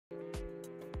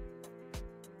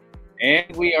And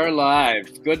we are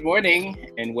live. Good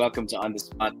morning and welcome to On the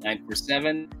Spot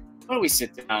 947. When we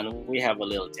sit down, we have a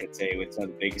little tete with some of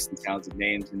the biggest and talented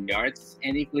names in the arts,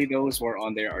 and equally those who are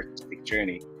on their artistic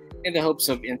journey in the hopes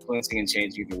of influencing and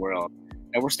changing the world.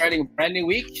 Now, we're starting a brand new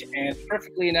week, and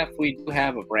perfectly enough, we do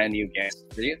have a brand new guest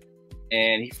for you.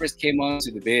 And he first came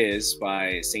onto the biz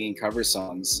by singing cover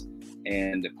songs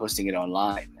and posting it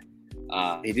online.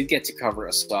 He did get to cover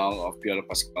a song of Piolo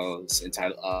Pascual's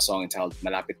song entitled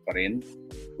Malapit Pa Rin,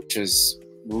 which was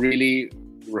really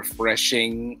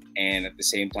refreshing and at the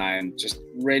same time just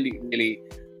really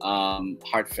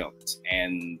heartfelt.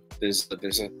 And there's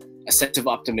a sense of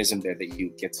optimism there that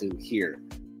you get to hear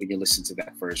when you listen to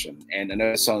that version. And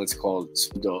another song that's called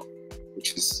Sundo,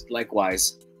 which is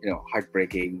likewise,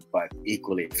 heartbreaking but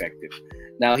equally effective.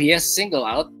 Now, he has a single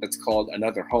out that's called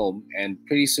Another Home, and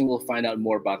pretty soon we'll find out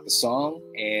more about the song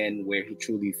and where he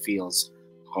truly feels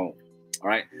home. All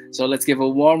right, so let's give a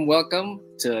warm welcome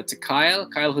to Kyle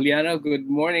Juliano. Good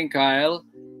morning, Kyle.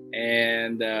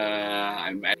 And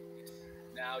I'm at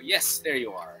now. Yes, there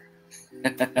you are.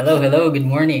 Hello. Good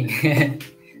morning.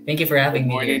 Thank you for having me.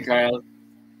 Good morning, here. Kyle.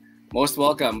 Most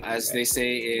welcome. As they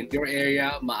say in your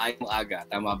area, maayong aga.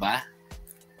 Tama ba?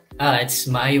 It's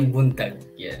maayong buntag.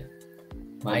 Yeah.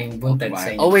 Maayong buntag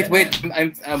sa inyo. Oh, wait.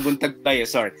 I'm buntag tayo.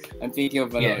 Sorry. I'm thinking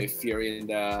of if you're in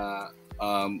the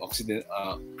Occident,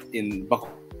 in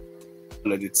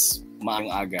Bacolod, it's maayong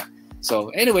aga. So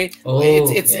anyway,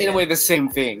 it's in a way the same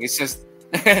thing. It's just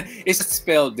it's just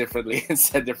spelled differently and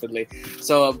said differently.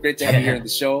 So great to have you here on the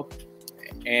show,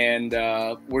 and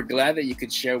we're glad that you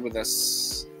could share with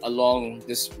us along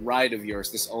this ride of yours,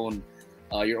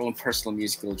 your own personal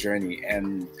musical journey.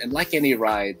 And like any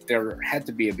ride, there had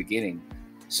to be a beginning.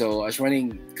 So I was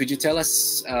wondering, could you tell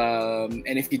us,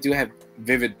 and if you do have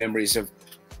vivid memories of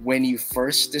when you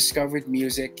first discovered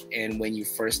music and when you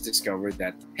first discovered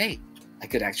that, hey, I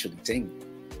could actually sing?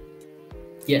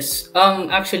 Yes.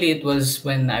 Actually, it was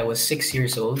when I was 6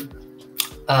 years old.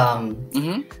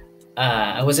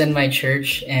 I was in my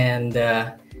church, and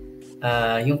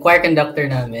yung choir conductor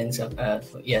namin sa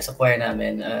choir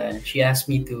namin, she asked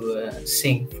me to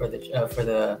sing for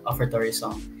the offertory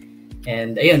song.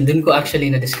 And ayun, dun ko actually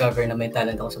na-discover na may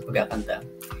talent ako sa pagkakanta.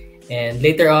 And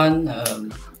later on,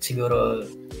 siguro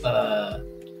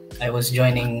I was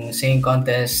joining singing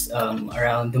contests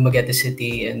around Dumaguete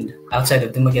City and outside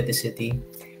of Dumaguete City.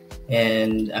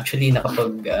 And actually,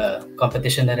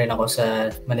 competition na rin ako sa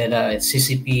Manila at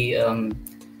CCP,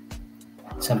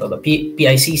 saan ba ba?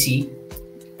 PICC.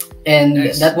 And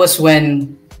nice. that was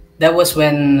when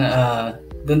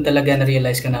dun talaga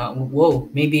na-realize ko na, whoa,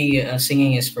 maybe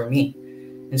singing is for me.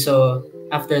 And so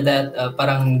after that,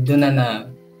 parang dun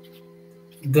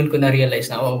ko na-realize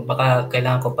na, baka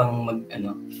kailangan ko pang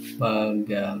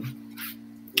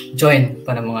join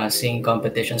pa ng mga singing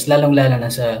competitions, lalong-lalo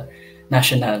na sa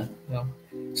national.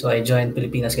 So I joined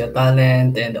Pilipinas Got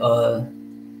Talent and all.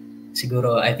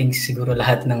 I think siguro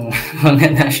lahat ng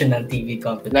mga national TV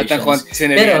competitions. Lahat ng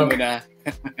sinalihan mo na.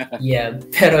 Yeah,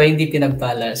 pero hindi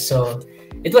pinagpala. So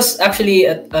it was actually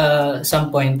at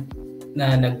some point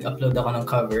na nag-upload ako ng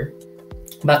cover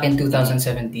back in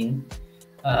 2016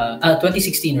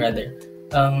 rather.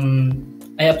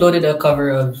 I uploaded a cover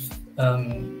of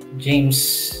James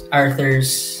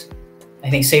Arthur's, I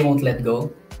think, Say Won't Let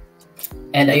Go.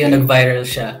 And ayun, nag-viral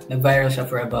siya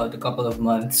for about a couple of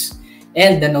months.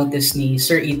 And na-notice ni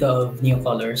Sir Ito of New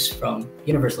Colors from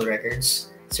Universal Records.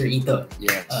 Sir Ito.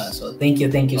 Yes. So thank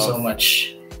you so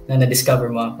much na na-discover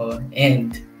mo ako.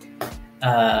 And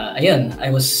ayun,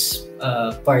 I was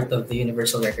part of the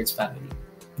Universal Records family.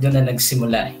 Doon na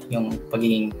nagsimula yung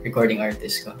pagiging recording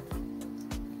artist ko.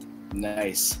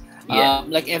 Nice. Yeah.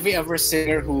 Like every other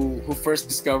singer who first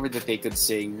discovered that they could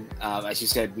sing, as you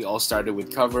said, we all started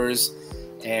with covers.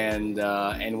 And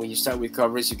when you start with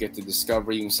covers, you get to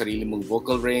discover yung sarili mong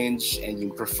vocal range and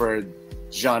yung preferred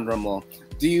genre mo.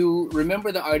 Do you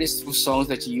remember the artists whose songs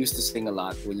that you used to sing a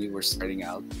lot when you were starting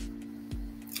out?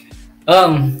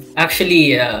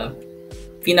 Actually,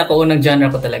 pinakaunang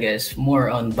genre ko talaga is more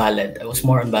on ballad. I was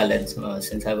more on ballads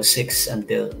since I was 6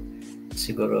 until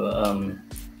siguro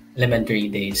elementary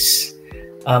days.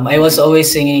 I was always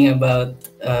singing about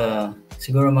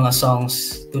siguro mga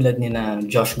songs tulad ni na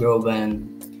Josh Groban,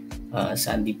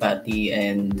 Sandy Patty,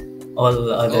 and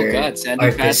all other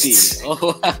Sandy artists. Patty.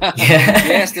 Oh,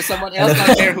 yeah. Yes, there's someone else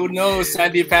out there who knows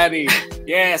Sandy Patty.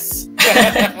 Yes.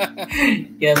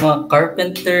 Yeah, mga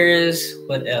Carpenters.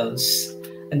 What else?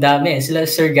 Ang dami. Sila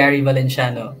Sir Gary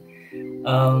Valenciano.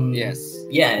 Yes.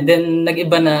 Yeah, and then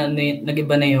nag-iba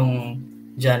na yung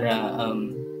genre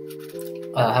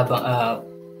habang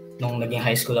nung naging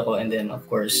high school ako, and then of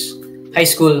course high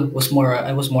school was more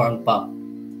I was more on pop.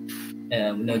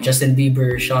 Justin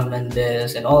Bieber, Shawn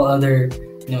Mendes, and all other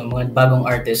mga bagong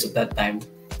artists at that time.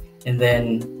 And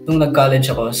then nung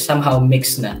nag-college ako, somehow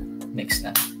mix na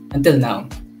until now.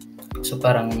 So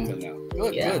parang Until now.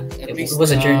 Good, yeah, good. At it least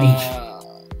was a journey.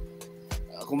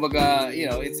 Kumbaga,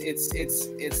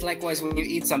 it's likewise when you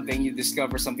eat something, you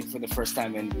discover something for the first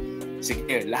time, and sige,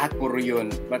 lahat puro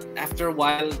yun. But after a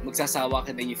while, magsasawa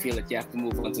ka, then you feel that you have to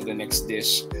move on to the next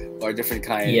dish or a different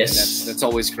kind. Yes. And that's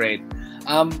always great.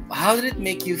 How did it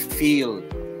make you feel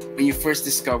when you first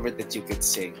discovered that you could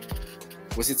sing?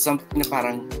 Was it something na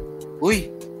parang,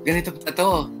 uy, ganito pa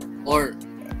to? Or,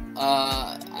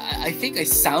 I think I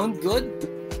sound good,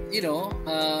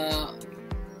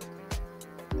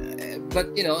 but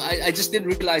I just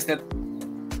didn't realize that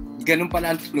ganun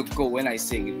pala ang tunog ko when I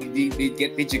sing.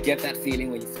 Did you get that feeling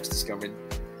when you first discovered?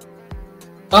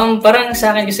 Parang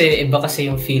sa akin kasi iba kasi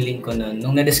yung feeling ko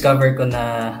nung na-discover ko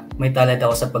na may talent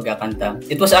ako sa pagkakanta.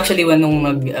 It was actually when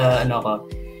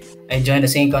I joined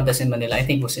the singing contest in Manila. I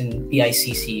think it was in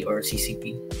PICC or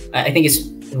CCP. I think it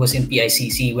was in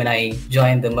PICC when I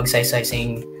joined the Magsaysay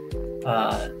Sing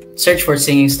Search for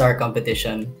Singing Star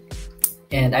competition.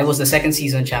 And I was the second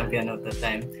season champion at the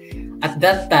time. At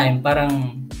that time,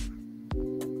 parang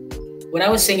when I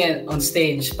was singing on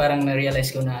stage, parang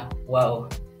na-realize ko na, wow,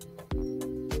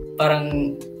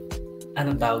 parang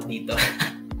anong tawag dito?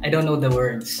 I don't know the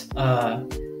words.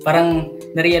 Parang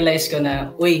na-realize ko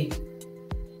na, uy,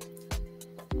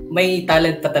 may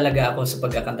talent pa talaga ako sa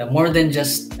pagkakanta. More than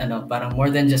just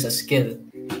a skill.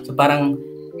 So parang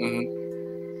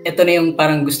ito na yung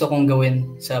parang gusto kong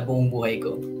gawin sa buong buhay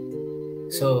ko.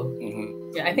 So,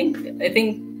 yeah, I think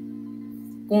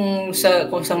kung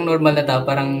sang normal na tao,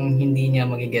 parang hindi niya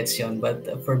magigets yun. But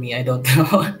for me, I don't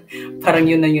know. Parang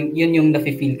yun yung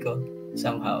nafe-feel ko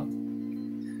somehow.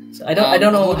 So I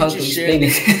don't know how to explain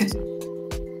it.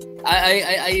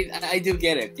 I do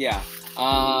get it. Yeah.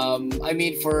 I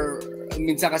mean,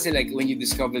 minsan kasi like when you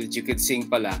discover that you could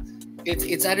sing pala,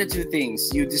 it's either two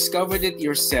things. You discovered it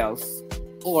yourself,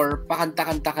 or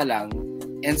pakanta-kanta ka lang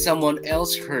and someone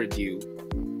else heard you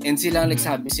and sila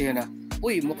nagsabi sa'yo na,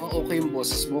 uy, mukhang okay yung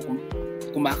boses mo,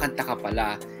 kumakanta ka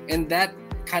pala. And that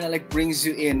kind of like brings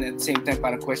you in at the same time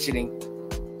parang questioning,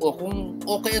 kung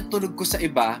okay ang tunog ko sa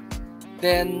iba,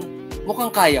 then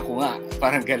mukhang kaya ko nga.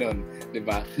 Parang ganon, di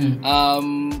ba?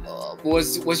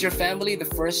 Was your family the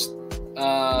first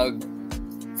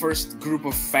group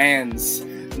of fans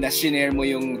na shinare mo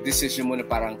yung decision mo na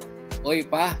parang, oy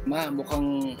pa,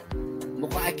 mukhang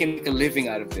I can make a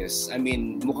living out of this. I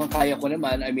mean, mukhang kaya ko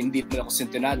naman. I mean, hindi naman ako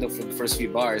sintonado for the first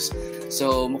few bars.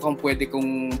 So, mukhang pwede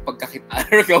kong pagkakitaan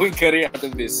or gawing career out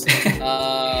of this.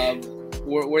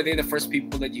 Were they the first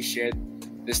people that you shared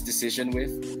this decision with?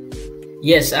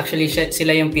 Yes, actually,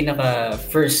 sila yung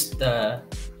pinaka-first na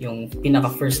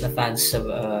fans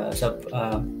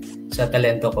sa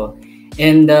talento ko.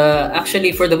 And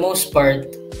actually, for the most part,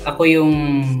 ako yung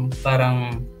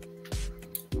parang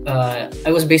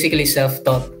I was basically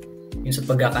self-taught yung sa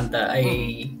pagkakanta.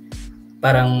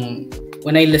 Parang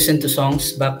when I listened to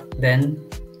songs back then,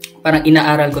 parang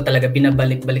inaaral ko talaga,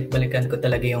 binabalik-balikan ko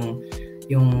talaga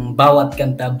yung bawat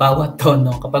kanta, bawat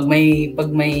tono. Kapag may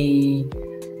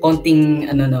konting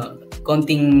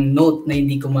note na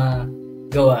hindi ko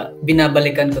magawa,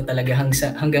 binabalikan ko talaga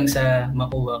hanggang sa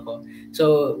makuha ko.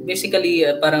 So basically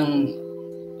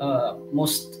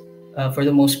for the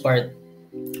most part,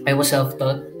 I was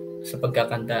self-taught sa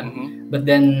pagkakanta. But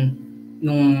then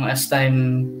as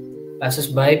time passes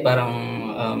by, parang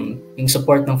yung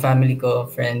support ng family ko,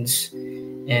 friends,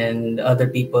 and other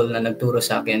people na nagturo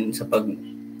sa akin sa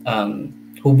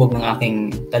hubog ng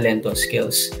aking talento,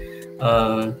 skills.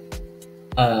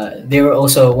 They were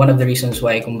also one of the reasons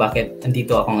why kung bakit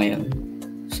andito ako ngayon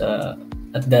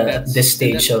at this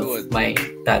stage of good. My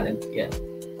talent. Yeah.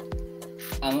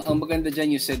 Ang maganda dyan,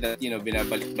 you said that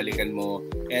binabalik-balikan mo,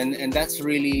 and that's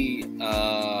really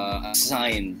a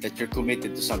sign that you're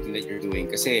committed to something that you're doing,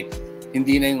 kasi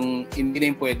hindi na yung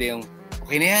pwede yung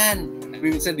okay na yan.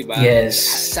 Minsan, di ba? Yes.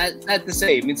 Sad to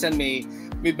say, minsan may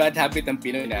bad habit ang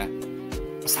Pinoy na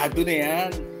pasado na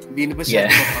yan, hindi na ba siya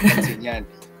mapapansin yan.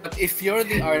 But if you're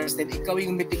the artist and ikaw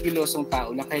yung meticulosong tao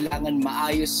na kailangan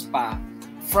maayos pa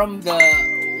from the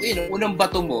unang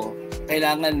bato mo,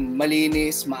 kailangan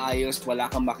malinis, maayos, wala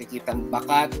kang makikitang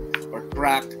bakat or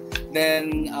crack,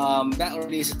 then that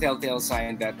already is a telltale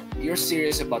sign that you're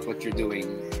serious about what you're doing,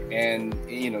 and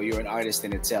you're an artist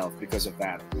in itself because of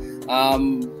that.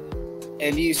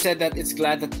 And you said that it's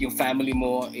glad that yung family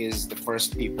mo is the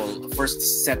first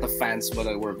set of fans mo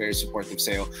that were very supportive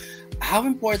sa'yo. How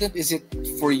important is it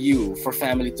for you, for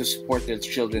family to support their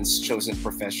children's chosen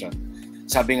profession?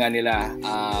 Sabi nga nila,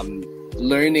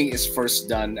 learning is first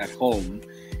done at home.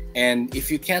 And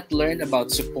if you can't learn about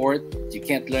support, you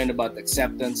can't learn about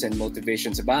acceptance and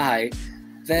motivation sa bahay,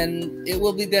 then it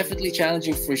will be definitely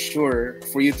challenging for sure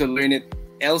for you to learn it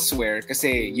elsewhere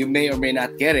kasi you may or may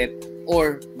not get it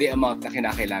or the amount na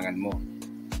kinakailangan mo.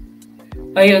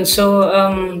 Ayun, so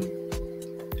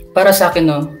para sa akin,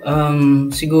 no,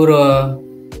 siguro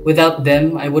without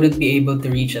them, I wouldn't be able to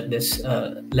reach at this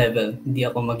level. Hindi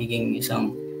ako magiging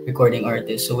isang recording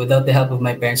artist. So without the help of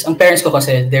my parents, ang parents ko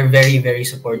kasi, they're very, very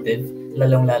supportive.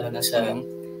 Lalong-lalo na sa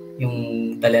yung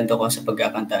talento ko sa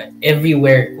pagkakanta.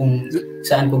 Everywhere, kung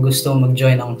saan ko gusto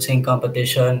mag-join ng sing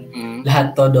competition,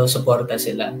 lahat todo suporta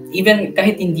sila. Even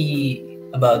kahit hindi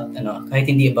about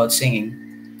singing,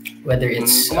 whether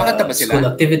it's school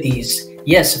activities.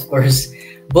 Yes, of course.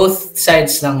 Both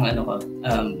sides ng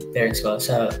parents ko.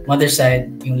 Sa mother's side,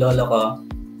 yung lolo ko,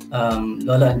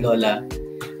 lolo and lola,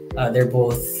 they're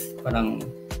both parang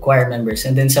choir members.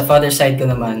 And then sa father's side ko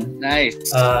naman, nice.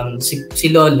 Si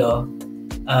lolo,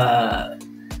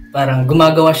 parang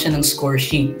gumagawa siya ng score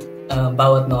sheet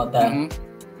bawat nota.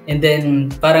 And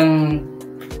then parang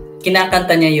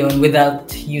kinakanta niya yun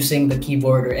without using the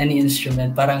keyboard or any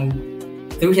instrument. Parang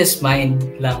through his mind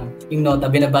lang yung nota,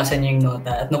 binabasa niya yung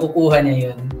nota at nakukuha niya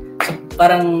yun. So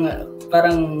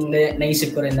parang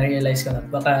naisip ko rin, na-realize ko na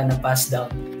baka na-pass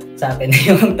down sa akin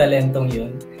yung talentong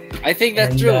yun. I think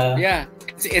that's true. Yeah.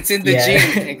 It's in the gene.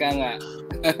 Eka nga.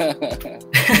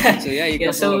 So yeah, you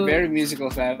come from a very musical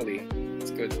family.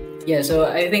 It's good. Yeah, so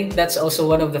I think that's also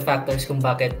one of the factors kung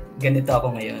bakit ganito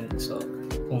ako ngayon. So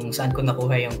kung saan ko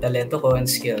nakuha yung talento ko and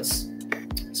skills.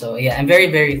 So yeah, I'm very,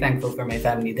 very thankful for my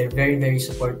family. They're very, very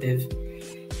supportive.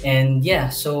 And yeah,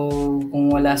 so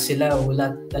kung wala sila,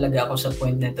 wala talaga ako sa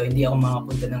point na ito. Hindi ako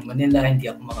makapunta ng Manila,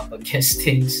 hindi ako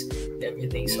makapag-guestings,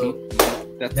 everything. So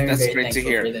that's great to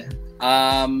hear.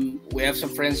 We have some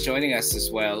friends joining us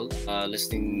as well,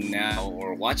 listening now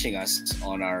or watching us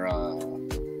on our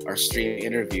stream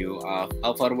interview.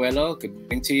 Alfaruelo, good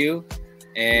morning to you.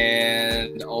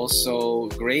 And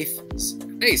also Grace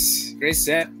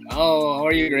said, oh, how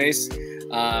are you, Grace?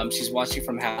 She's watching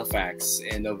from Halifax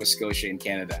in Nova Scotia in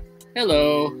Canada.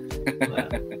 Hello.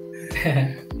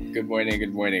 Good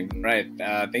morning. Right.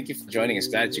 Thank you for joining us.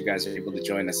 Glad you guys are able to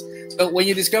join us. So when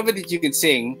you discovered that you could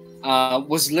sing,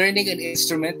 was learning an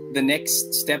instrument the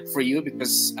next step for you?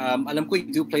 Because alam ko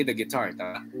you do play the guitar,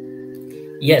 tama?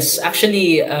 Yes,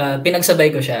 actually,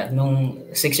 pinagsabay ko siya nung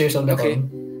 6 years old ako. Okay.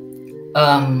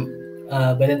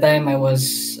 By the time I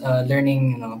was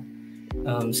learning,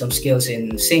 some skills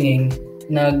in singing,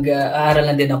 nag-aaral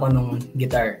na din ako ng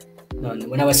guitar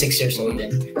when I was 6 years old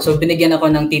then. So binigyan ako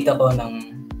ng tita ko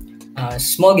ng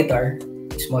small guitar,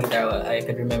 I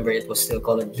could remember it was still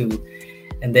colored blue.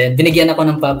 And then binigyan ako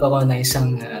ng papa ko ng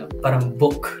isang parang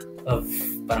book of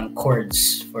parang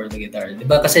chords for the guitar.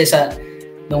 Diba kasi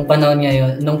nung panahon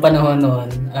noon,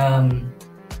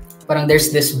 parang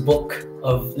there's this book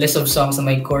of list of songs na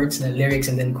may chords, na lyrics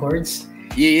and then chords.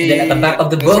 Yeah, and then at the back of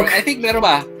the book, I think meron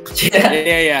ba?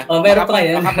 Yeah. Oh, meron pa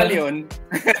yun. Makapal yun.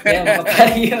 Yeah,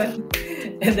 makapal yun.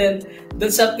 And then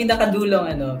doon sa pinakadulong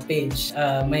page,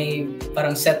 may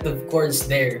parang set of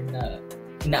chords there na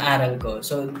inaaral ko.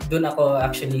 So doon ako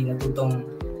actually natutong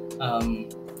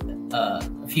a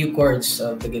few chords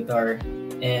of the guitar,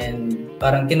 and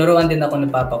parang tinuruan din ako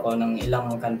ng papa ko ng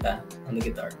ilang kanta on the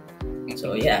guitar.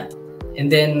 So yeah.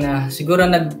 And then siguro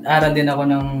nag-aral din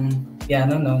ako ng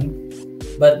piano noon.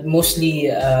 But mostly,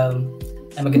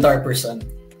 I'm a guitar person.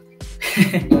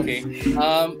 Okay.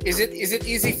 Is it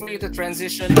easy for you to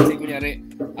transition? Kasi kunyari,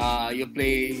 you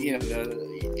play, you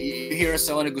hear a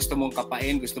song na gusto mong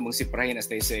kapain, gusto mong siprahin, as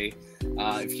they say,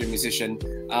 if you're a musician.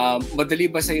 Madali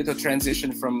ba sa'yo to transition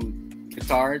from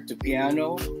guitar to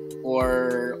piano?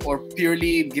 Or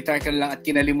purely guitar ka lang at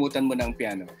kinalimutan mo ng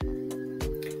piano?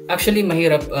 Actually,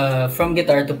 mahirap. From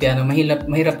guitar to piano,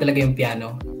 mahirap talaga yung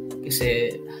piano.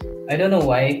 Kasi I don't know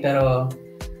why, pero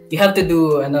you have to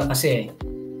do kasi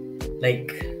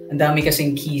like ang dami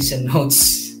kasing keys and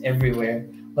notes everywhere.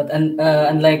 But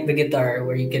unlike the guitar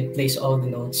where you can place all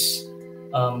the notes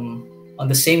on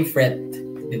the same fret,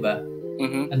 di ba?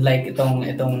 Unlike itong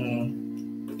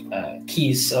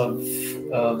keys of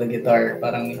the guitar,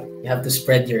 parang you have to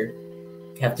spread your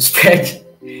hands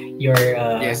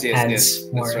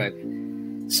more. That's right.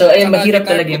 So ayun, mahirap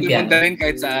talaga yung piano. Pwede mo dalhin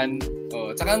kahit saan.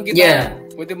 Oh, tsaka ang guitar,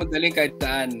 pwede mo dalhin kahit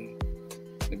saan.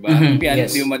 Diba? Ang piano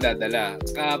Yes. hindi mo madadala.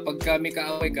 Saka pagka may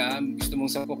kaaway ka, gusto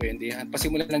mong sapukin, hindi,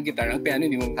 pasimulan ng gitar, ang piano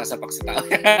hindi mo sasapak sa tao.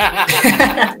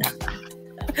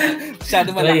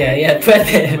 Masyado Well, malaki. yeah,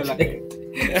 pwede. Masyado malaki.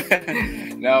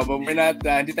 No, but we're not,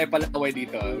 hindi tayo palaway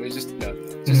dito. We're just,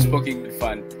 just poking with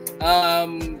fun.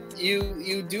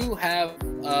 You do have,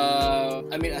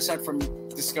 I mean, aside from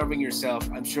discovering yourself,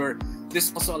 I'm sure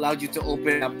this also allowed you to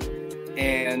open up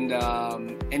and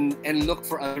look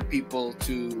for other people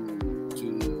to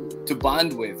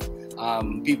bond with,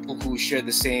 people who share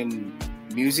the same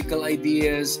musical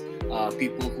ideas,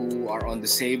 people who are on the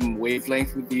same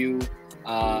wavelength with you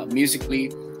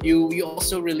musically. You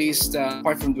also released,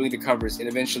 apart from doing the covers, and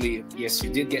eventually, yes, you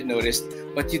did get noticed,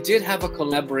 but you did have a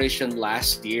collaboration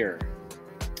last year,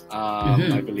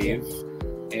 I believe.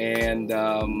 And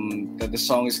the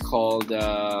song is called,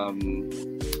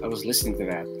 I was listening to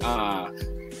that.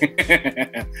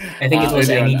 I think it was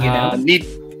I Need You Now.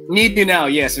 Need You Now,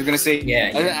 yes. We're gonna say,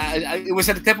 Yeah. it was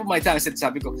at the tip of my tongue. I said,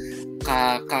 sabi ko,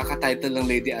 kaka-title ng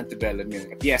Lady Antebellum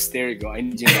yun. Yes, there you go. I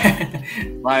Need You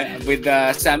Now. With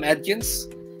Sam Atkins.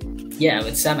 Yeah,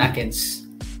 with Sam Atkins.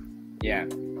 Yeah.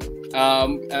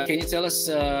 Can you tell us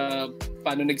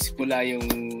paano nagsimula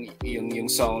yung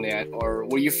song na yan? Or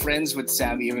were you friends with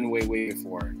Sam even way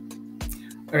before?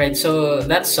 Alright, so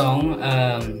that song,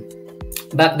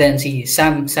 back then, si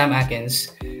Sam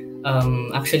Atkins,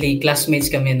 actually classmates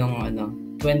kami nung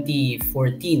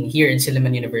 2014 here in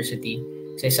Silliman University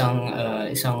sa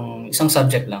isang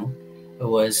subject lang. It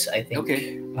was, I think,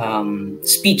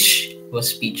 speech. It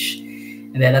was speech.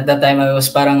 And then at that time, I was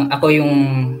parang ako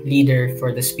yung leader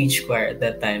for the speech choir at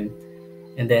that time.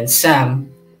 And then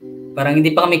Sam, parang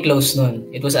hindi pa kami close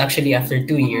nun. It was actually after 2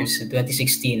 years, in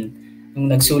 2016, nung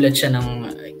nagsulat siya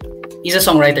ng, he's a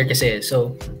songwriter kasi.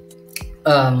 So,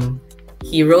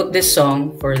 he wrote this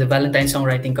song for the Valentine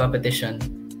Songwriting Competition.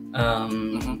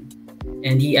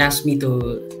 And he asked me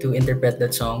to interpret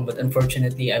that song, but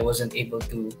unfortunately, I wasn't able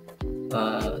to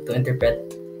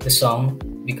interpret the song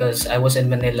because I was in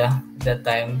Manila that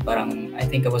time. Parang I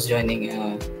think I was joining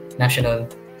a national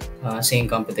singing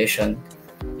competition.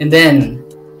 And then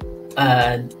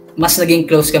mas naging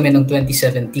close kami nung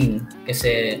 2017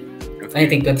 kasi I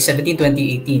think 2017,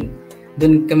 2018.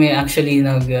 Doon kami actually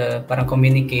parang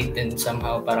communicate and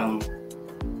somehow parang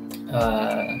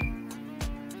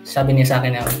sabi niya sa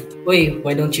akin na, uy,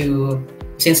 why don't you,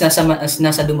 since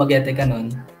nasa Dumaguete ka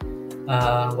nun,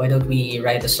 why don't we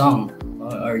write a song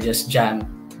or just jam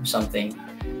or something.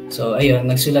 So ayun,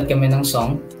 nagsulat kami ng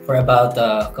song for about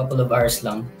a couple of hours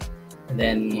lang. And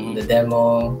then the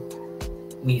demo,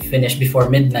 we finished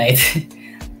before midnight.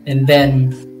 And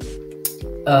then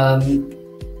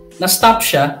na-stop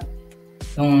siya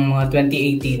noong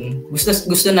 2018.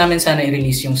 Gusto namin sana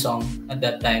i-release yung song at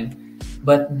that time.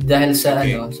 But dahil sa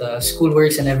sa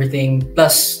schoolworks and everything,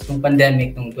 plus yung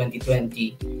pandemic nung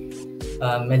 2020,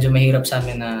 medyo mahirap sa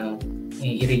amin na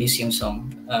i-release yung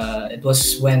song. It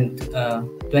was when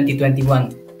 2021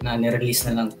 na ni-release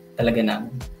na lang talaga namin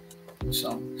yung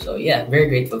song. So yeah, very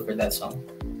grateful for that song.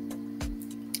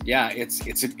 Yeah, it's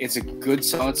a good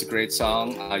song. It's a great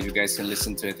song. You guys can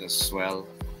listen to it as well,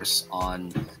 of course, on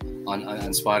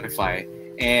Spotify.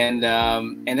 And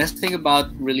that's the thing about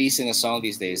releasing a song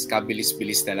these days.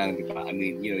 Kabilis-bilis na lang, diba? I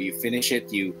mean, you finish it,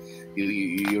 you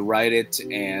write it,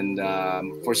 and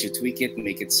of course you tweak it,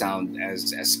 make it sound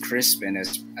as crisp and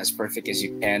as perfect as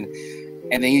you can,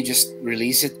 and then you just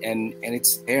release it, and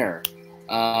it's there.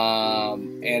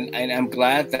 And I'm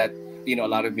glad that a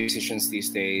lot of musicians these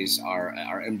days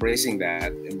are embracing that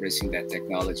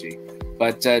technology.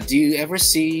 But do you ever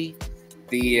see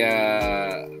the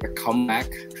comeback?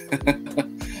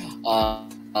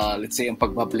 Let's say ang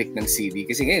pagbabalik ng CD,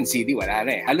 kasi ngayon CD wala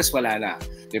na halos wala na,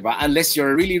 diba? Unless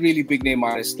you're a really really big name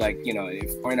artist, like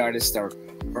if foreign artist or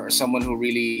someone who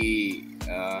really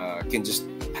can just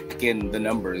pack in the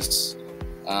numbers.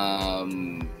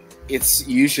 It's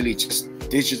usually just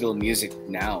digital music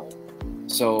now.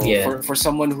 So for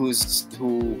someone who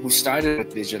started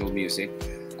with digital music,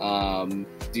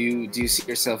 do you see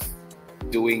yourself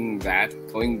doing that,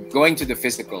 going to the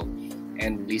physical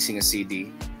and releasing a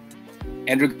CD?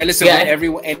 And regardless of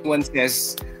what anyone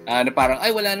says, na parang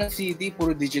ay wala nang CD,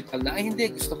 puro digital na, ay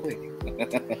hindi, gusto ko eh.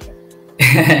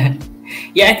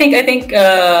 Yeah, I think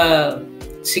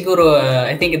siguro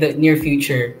I think in the near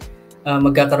future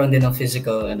magkakaroon din ng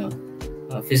physical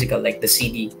like the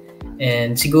CD.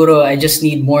 And siguro I just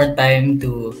need more time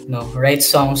to write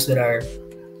songs that are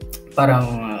parang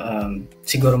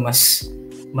siguro mas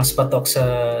patok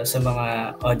sa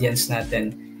mga audience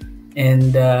natin.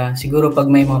 And siguro pag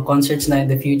may mga concerts na in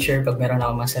the future, pag meron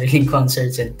ako mga sariling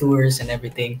concerts and tours and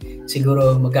everything,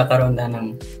 siguro magkakaroon na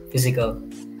ng physical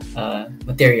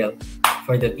material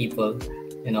for the people,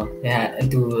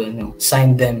 and to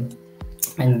sign them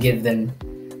and give them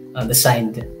the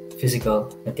signed physical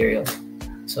material.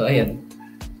 So ayun,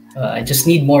 I just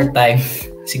need more time.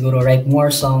 Siguro write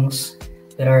more songs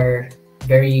that are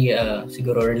very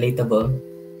siguro relatable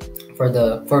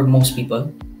for most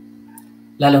people.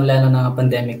 Lalong-lalo na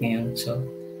pandemic ngayon. So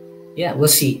yeah, we'll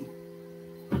see.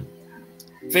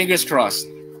 Fingers crossed.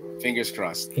 Fingers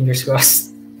crossed. Fingers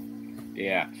crossed.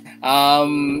 Yeah.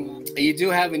 You do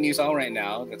have a new song right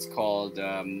now that's called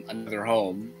Another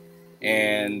Home.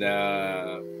 And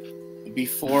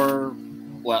before,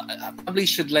 well, I probably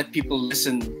should let people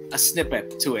listen a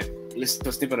snippet to it. Listen to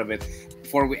a snippet of it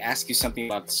before we ask you something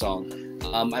about the song.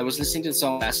 I was listening to the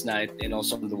song last night and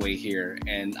also on the way here,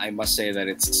 and I must say that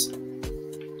it's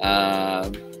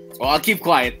well, I'll keep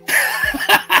quiet.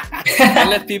 And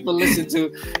let people listen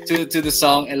to the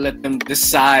song and let them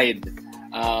decide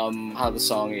how the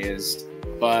song is.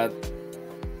 But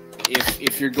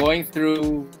if you're going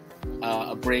through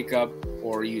a breakup,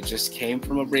 or you just came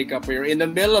from a breakup, or you're in the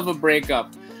middle of a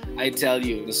breakup, I tell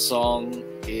you, the song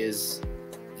is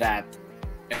that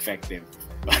effective.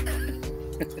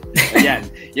 yan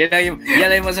yung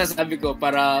masasabi ko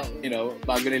para,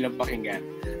 bago nilang pakinggan.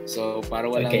 So, para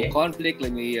walang conflict,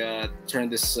 let me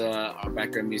turn this our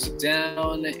background music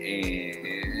down,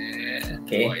 and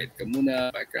quiet ka muna,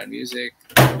 background music.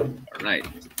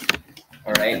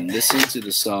 All right, and listen to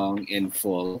the song in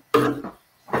full.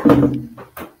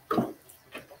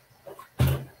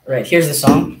 Right, here's the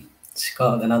song. It's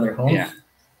called Another Home. Yeah.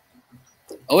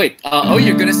 Oh wait.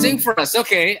 You're gonna sing for us.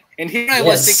 Okay. And here I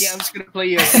was thinking I'm just gonna play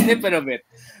you a snippet of it.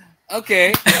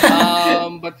 Okay.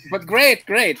 But great.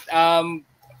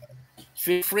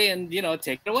 Feel free and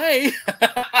take it away.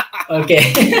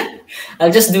 Okay.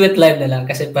 I'll just do it live na lang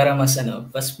kasi para mas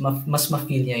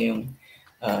ma-feel niya yung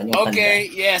okay.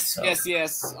 kanta.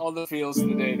 Yes. All the feels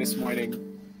today this morning.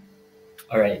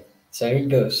 All right. So here it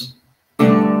goes.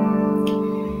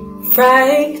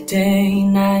 Friday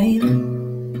night,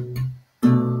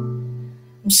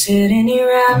 I'm sitting here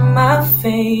at my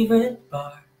favorite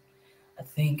bar. I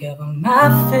think I'm on my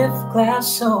 5th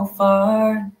glass so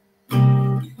far.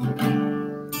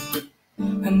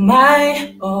 Am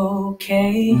I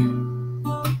okay?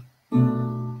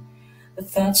 The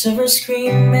thoughts of her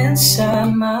scream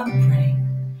inside my brain.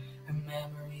 Her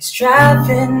memories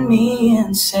driving me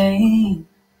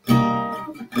insane.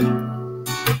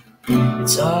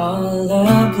 It's all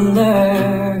a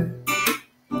blur.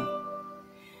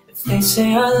 If they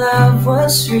say our love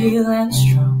was real and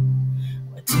strong,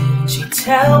 why didn't she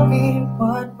tell me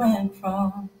what went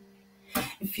wrong?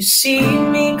 If you see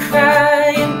me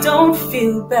crying, don't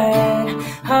feel bad.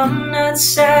 I'm not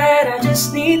sad, I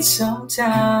just need some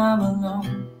time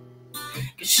alone.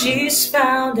 'Cause she's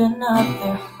found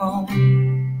another home.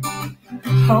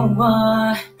 Oh,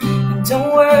 and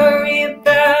don't worry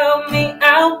about me,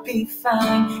 I'll be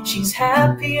fine. She's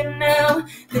happier now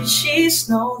that she's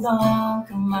no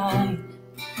longer mine.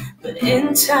 But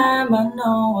in time I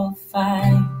know I'll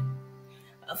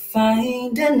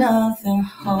find another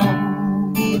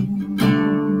home.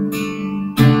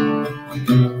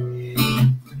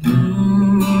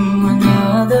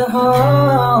 Another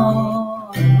home.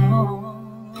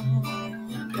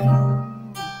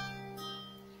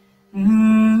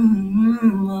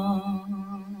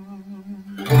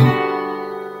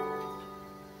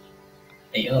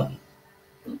 Ayun.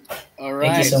 All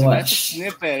right, Thank you so that's a much.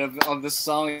 snippet of the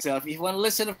song itself. If you want to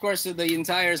listen, of course, to the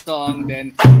entire song,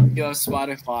 then you have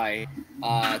Spotify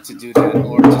to do that,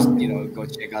 or just go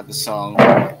check out the song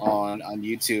on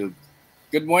YouTube.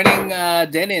 Good morning,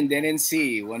 Denin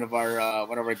C, one of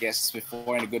our guests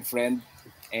before and a good friend,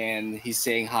 and he's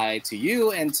saying hi to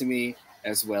you and to me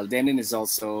as well. Denin is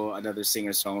also another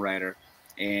singer-songwriter,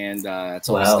 and it's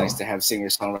always nice to have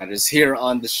singer-songwriters here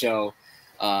on the show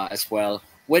as well.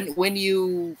 When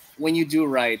you do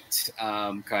write,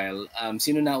 Kyle,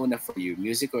 sino nauna for you,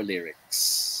 music or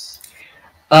lyrics?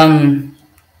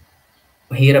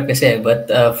 Mahirap kasi, but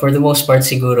for the most part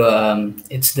siguro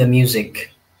it's the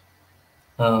music.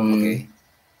 Okay.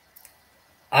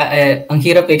 Ang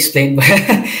hirap i-explain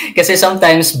kasi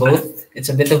sometimes both. It's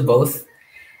a bit of both.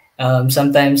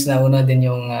 Sometimes nauna din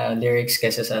yung lyrics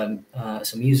kaysa sa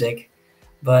music,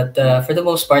 but for the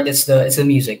most part it's the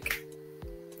music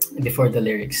before the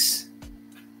lyrics.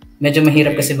 Medyo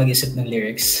mahirap kasi mag-isip ng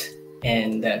lyrics,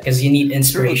 and because you need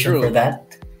inspiration for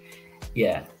that.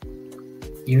 Yeah,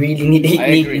 you really need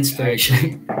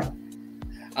inspiration.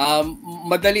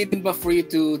 madali din ba for you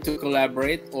to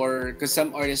collaborate, or because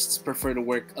some artists prefer to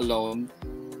work alone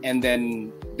and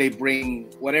then they bring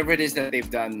whatever it is that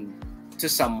they've done to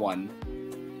someone,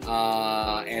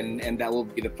 and that will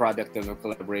be the product of a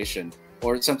collaboration.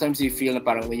 Or sometimes you feel na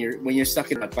parang when you're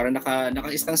stuck in that, parang naka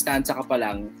isang stanza ka pa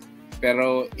lang,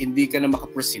 pero hindi ka na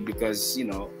makaproceed because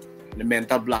the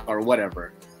mental block or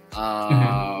whatever.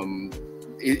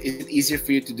 Is it easier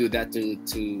for you to do that, to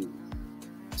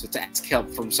ask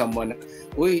help from someone?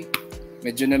 Uy,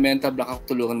 medyo na mental block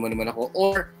ako, tulungan mo naman ako.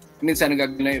 Or minsan ang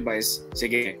gagawin na iba is,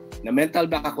 sige, na mental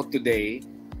block ako today,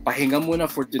 pahinga muna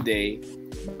for today,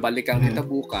 balikan kita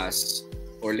bukas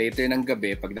or later ng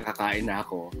gabi pag nakakain na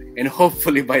ako, and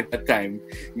hopefully by that time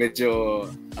medyo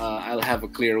I'll have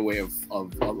a clear way of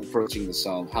approaching the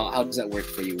song. How does that work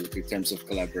for you in terms of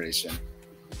collaboration?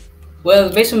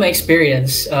 Well, based on my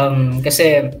experience,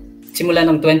 kasi simula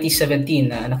ng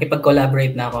 2017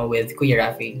 nakipag-collaborate na ako with Kuya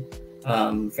Rafi,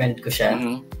 friend ko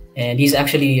siya, and he's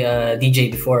actually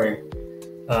DJ before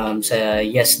sa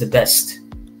Yes the Best,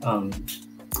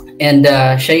 and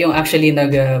siya yung actually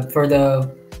for the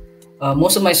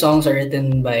most of my songs are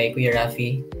written by Kuya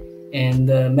Rafi, and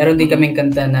meron din kaming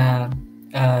kanta na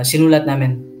sinulat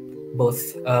namin both.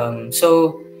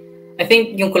 So I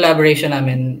think yung collaboration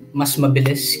namin mas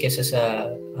mabilis kaysa sa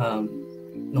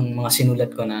nung mga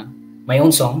sinulat ko na my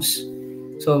own songs.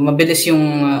 So mabilis yung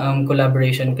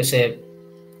collaboration kasi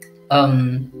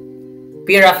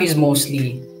Kuya Rafi is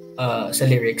mostly sa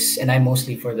lyrics and I'm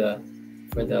mostly for the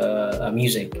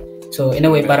music. So in a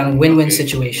way parang win-win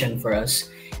situation for us.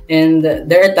 And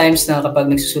there are times na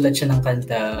kapag nagsusulat siya ng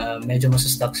kanta, medyo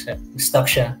stuck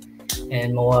siya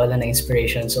and mawawala ng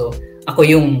inspiration. So ako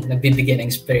yung nagbibigay ng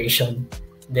inspiration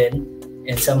din,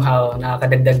 and somehow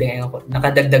nakadagdag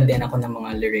din ako ng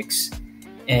mga lyrics.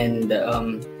 And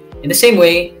in the same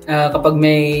way, kapag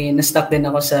may na-stuck din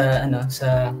ako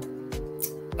sa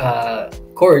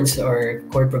chords or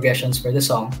chord progressions for the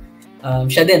song,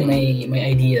 siya din may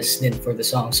ideas din for the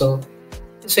song.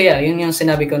 So yeah, yun yung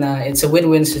sinabi ko na it's a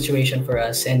win-win situation for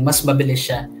us, and mas mabilis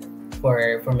siya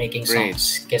for making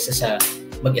songs kesa sa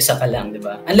mag-isa ka lang, di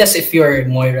ba? Unless if you're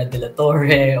Moira de la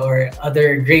Torre or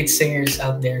other great singers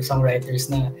out there,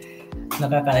 songwriters na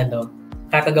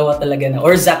kakagawa talaga na,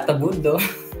 or Zach Tabudo.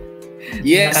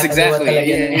 Yes, exactly.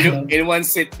 Yeah. In one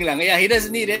sitting lang. Yeah, he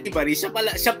doesn't need anybody. Siya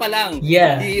pa lang.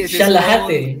 Yeah, siya lahat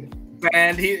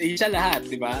band, siya lahat,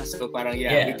 di ba? So parang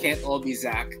we can't all be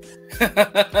Zach.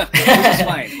 Which is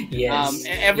fine. Yes.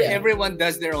 Everyone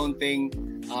does their own thing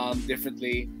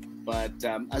differently, but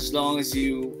as long as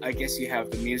you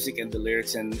have the music and the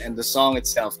lyrics and the song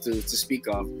itself to speak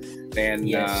of, then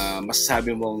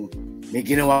masasabi mong may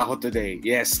ginawa ako today.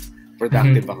 Yes,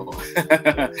 productive ako.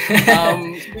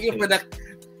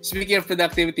 Speaking of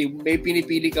productivity, may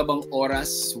pinipili ka bang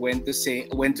oras when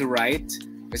to write?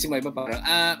 Kasi may iba parang,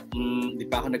 di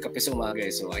pa ako nagkape sa umaga,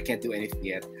 so I can't do anything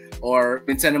yet. Or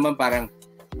minsan naman parang,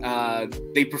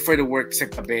 they prefer to work sa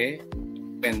gabi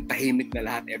when tahimik na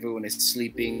lahat, everyone is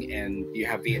sleeping, and you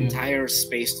have the entire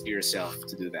space to yourself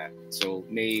to do that. So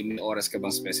may oras ka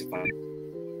bang specified?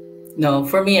 No,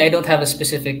 for me, I don't have a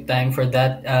specific time for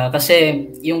that.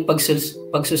 Kasi yung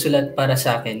pagsusulat para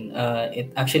sa akin,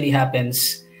 it actually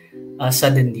happens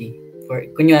suddenly.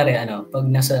 Kunyari, pag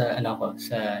nasa ako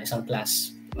sa isang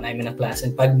class, when I'm in a class,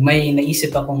 and pag may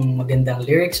naisip akong magandang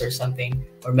lyrics or something,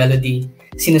 or melody,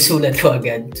 sinusulat ko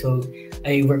agad. So,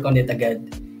 I work on it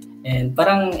agad. And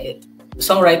parang,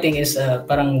 songwriting is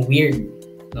parang weird.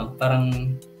 No?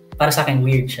 Parang, para sa akin,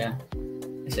 weird siya.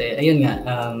 Kasi, ayun nga,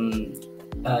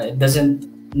 it doesn't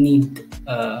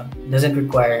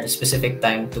require a specific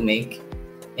time to make.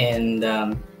 And,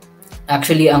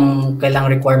 actually, ang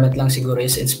kailangang requirement lang siguro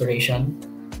is inspiration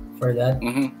for that.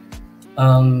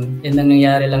 And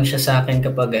nangyayari lang siya sa akin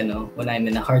kapag when I'm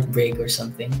in a heartbreak or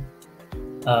something.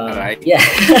 Right. Yeah.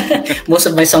 Most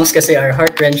of my songs kasi are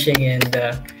heart-wrenching and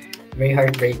very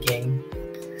heartbreaking.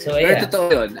 So yeah. Pero totoo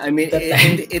yun. I mean,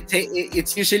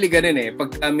 it's usually ganun eh.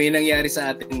 Pag may nangyari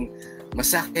sa ating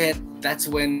masakit, that's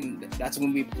when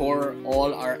we pour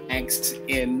all our angst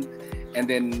in, and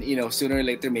then sooner or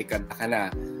later may kanta ka na.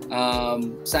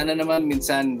 Sana naman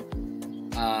minsan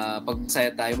pag masaya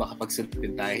tayo, makapagsulat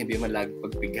din tayo, hindi man lagi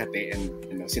pagbighati and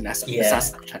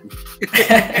nasasaktan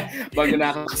bago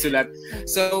nakakasulat.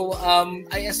 So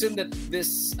I assume that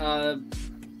this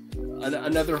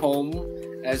Another Home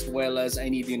as well as I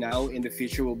Need You Now in the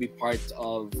future will be part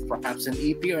of perhaps an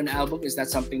EP or an album. Is that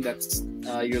something that's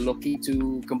you're looking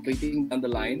to completing down the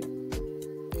line?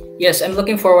 Yes, I'm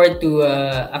looking forward to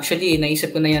actually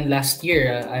naisip ko na yan last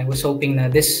year. I was hoping na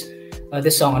this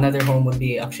this song, Another Home, would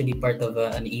be actually part of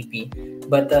an EP.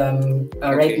 But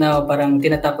right Okay. now, parang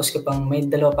tinatapos ko pang, may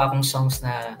dalawa pa akong songs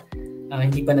na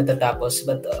hindi pa natatapos.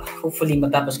 But hopefully,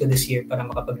 matapos ko this year para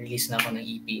makapag-release na ako ng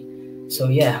EP.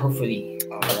 So yeah, hopefully,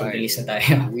 makapag-release na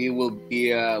tayo. We will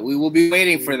be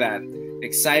waiting for that.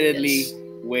 Excitedly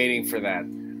waiting for that.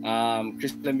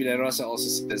 Crispin Villarosa also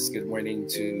says good morning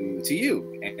to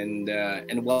you and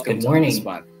welcome Good to On morning. The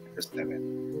Spot number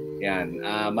 7. Yan.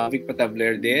 Mavic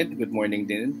Patabler din. Good morning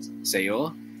din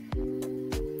sa'yo.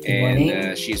 Good morning.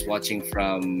 And she's watching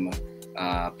from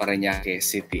Parañaque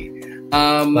City.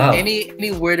 Wow.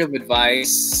 Any word of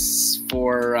advice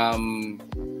for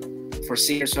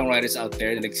singer-songwriters out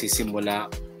there na nagsisimula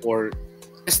or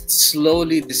just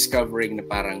slowly discovering na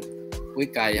parang, uy,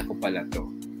 kaya ko pala to?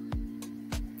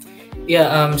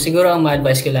 Yeah, siguro ang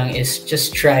ma-advise ko lang is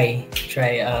just try.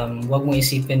 Wag mo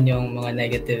isipin yung mga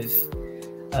negative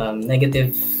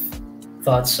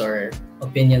thoughts or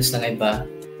opinions ng iba.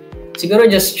 Siguro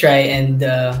just try and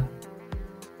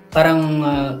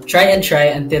try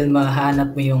until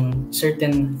mahanap mo yung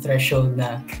certain threshold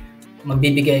na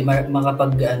magbibigay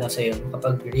makapag-realize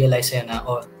sa'yo na,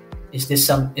 oh, is this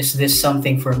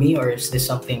something for me or is this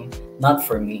something not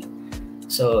for me?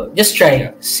 So just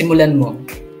try, simulan mo.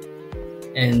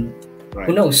 And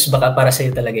who knows, baka para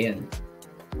sa'yo talaga yun.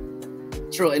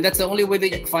 True, and that's the only way that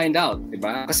you find out,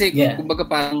 diba? Kasi kumbaga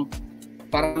parang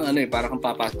kang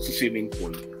papasok sa swimming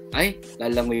pool. Ay,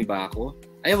 lalangoy ba ako?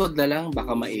 Ay, wag na lang,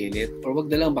 baka mainit. Or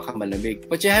wag na lang, baka malamig.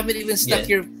 But you haven't even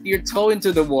stuck your toe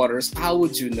into the water, so how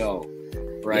would you know?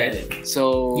 Right? Yeah.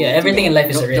 So everything in life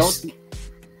is a risk.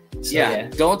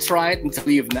 Don't try it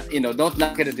until you've not, don't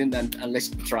knock it in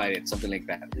unless you tried it, something like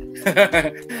that.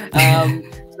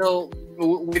 So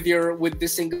with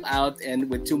this single out and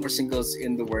with 2 more singles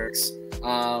in the works,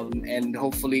 and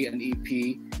hopefully an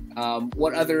EP,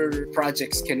 what other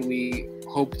projects can we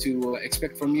hope to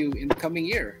expect from you in the coming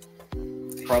year?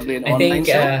 Probably an online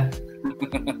show?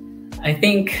 I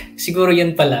think siguro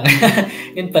yun pa lang.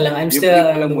 Yun pa lang. I'm still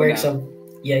on the works of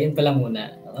yun pa lang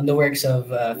muna. On the works of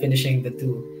finishing the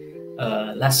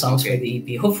 2 last songs for the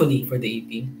EP. Hopefully for the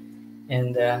EP.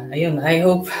 And ayun, I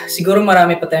hope siguro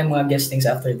marami pa tayong mga guestings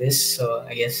after this. So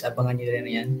I guess abangan niyo rin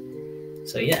yan.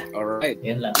 So yeah. All right.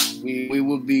 Yun lang. We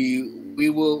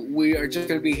are just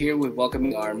going to be here with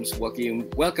welcoming arms,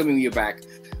 welcoming you back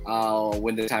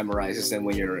when the time arises and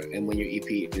when your EP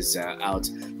is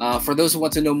out. For those who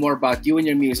want to know more about you and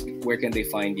your music, where can they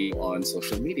find you on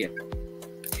social media?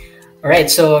 All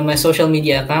right, so on my social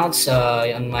media accounts,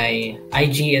 on my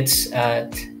IG, it's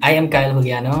at I am Kyle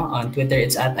Juliano. On Twitter,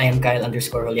 it's at I am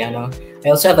Kyle_Juliano. I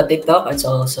also have a TikTok. It's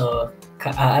also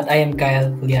at I am Kyle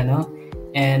Juliano.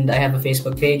 And I have a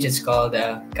Facebook page. It's called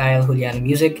Kyle Juliano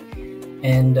Music.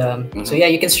 And so yeah,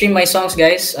 you can stream my songs,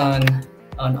 guys, on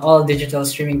all digital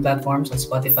streaming platforms, on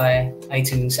Spotify,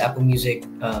 iTunes, Apple Music,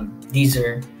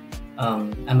 Deezer,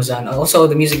 Amazon. Also,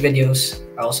 the music videos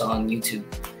are also on YouTube.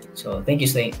 So thank you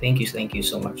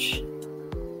so much.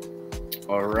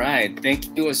 All right, thank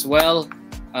you as well,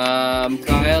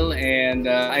 Kyle, and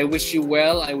I wish you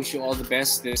well. I wish you all the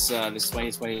best this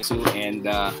 2022, and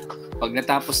pag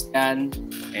natapos yan,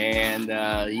 and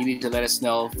you need to let us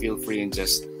know, feel free and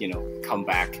just come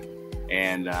back,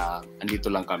 and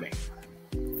andito lang kami.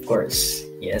 Of course,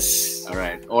 yes. All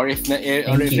right, or if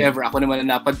ever ako naman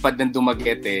napadpad ng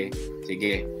Dumaguete,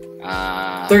 sige.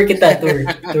 Tour.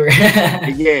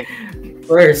 Sige.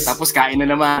 First. Tapos kain na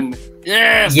naman.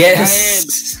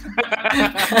 Yes!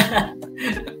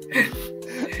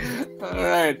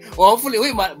 Alright. Well, hopefully,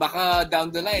 baka down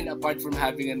the line, apart from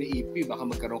having an EP, baka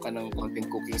magkaroon ka ng konting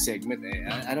cooking segment.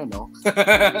 I don't know.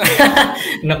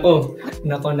 Nako.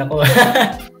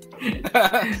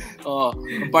 Oh,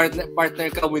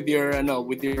 partner ka with your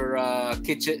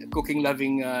kitchen cooking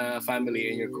loving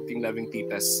family and your cooking loving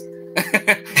titas.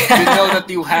 You know that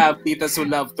you have titas who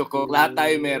love to cook. Lahat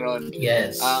tayo meron.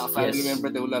 Yes. A family member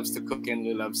that who loves to cook and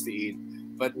who loves to eat.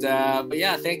 But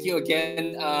yeah, thank you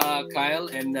again,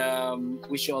 Kyle, and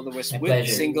wish you all the best with the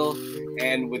single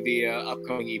and with the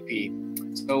upcoming EP.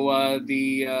 So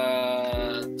the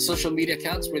social media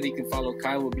accounts where you can follow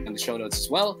Kyle will be in the show notes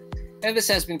as well. And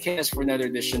this has been KS for another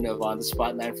edition of On The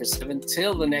Spot 947.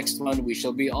 Till the next one, we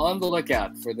shall be on the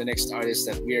lookout for the next artist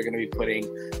that we are going to be putting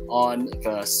on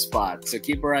the spot. So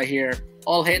keep it right here.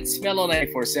 All hits, Mellow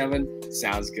 947.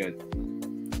 Sounds good.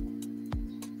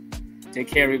 Take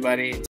care, everybody.